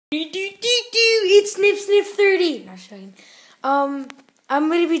sniff 30. Not showing. I'm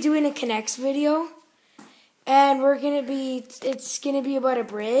gonna be doing a Knex video, and it's gonna be about a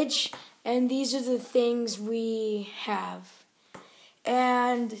bridge, and these are the things we have,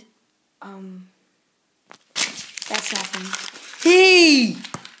 and that's nothing. Hey,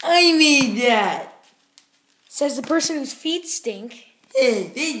 I made that. Says the person whose feet stink.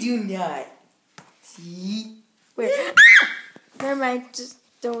 Hey, they do not. See? Wait. Never mind. Just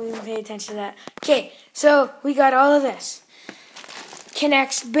don't even pay attention to that. Okay, so we got all of this.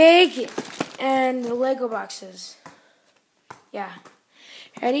 Knex big and the Lego boxes. Yeah.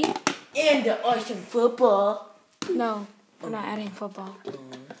 Ready? And the awesome football. No, we're not adding football.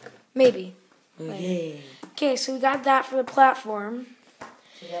 Maybe. Okay. Okay, so we got that for the platform.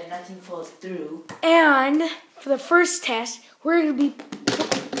 So that nothing falls through. And for the first test, we're going to be...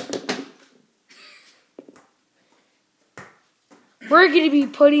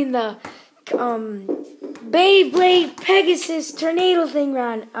 putting the Beyblade Pegasus tornado thing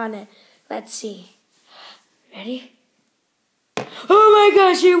on it. Let's see. Ready? Oh my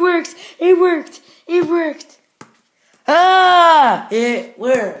gosh, it works! It worked! It worked! Ah! It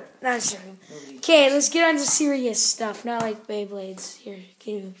worked. Not sure. Okay, let's get on to serious stuff, not like Beyblades. Here,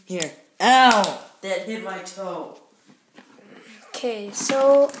 can you... Here. Ow! That hit my toe. Okay,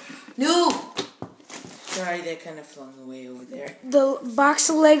 so... No! Sorry, that kind of flung away over there. The box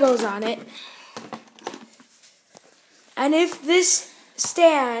of Legos on it. And if this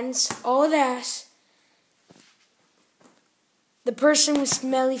stands, all this, the person with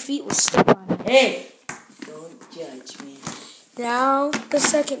smelly feet will step on it. Hey! Don't judge me. Now, the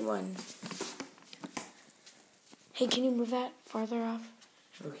second one. Hey, can you move that farther off?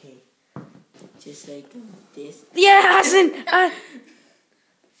 Okay. Just like this. Yeah, Hassan!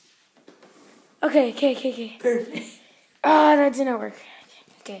 Okay. Perfect. Oh, that did not work.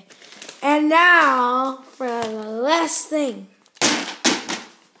 Okay. And now, for the last thing.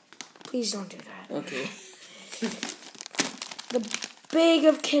 Please don't do that. Okay. The bag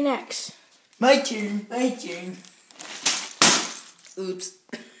of Knex. My turn. Oops.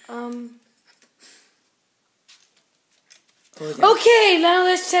 Okay, now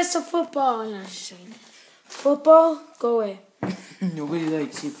let's test the football. No, football, go away. Nobody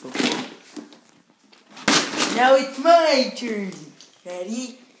likes you football. Now it's my turn.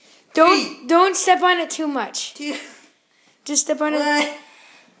 Ready? Don't step on it too much. Just step on it.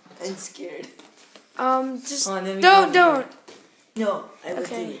 I'm scared. Just don't. No, I will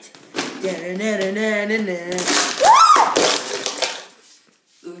do it.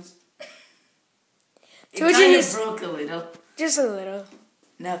 Oops. It kind of broke a little. Just a little.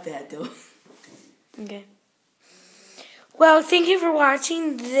 Not bad though. Okay. Well, thank you for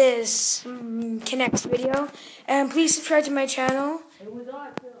watching this Knex video, and please subscribe to my channel. It was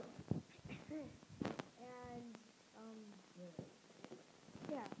awesome. And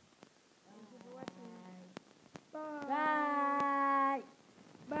yeah. Thank you for watching. Bye.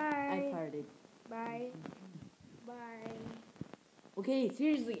 Bye. I farted. Bye. Bye. Okay,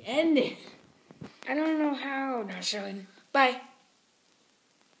 seriously, end it. I don't know how. Not showing. Bye.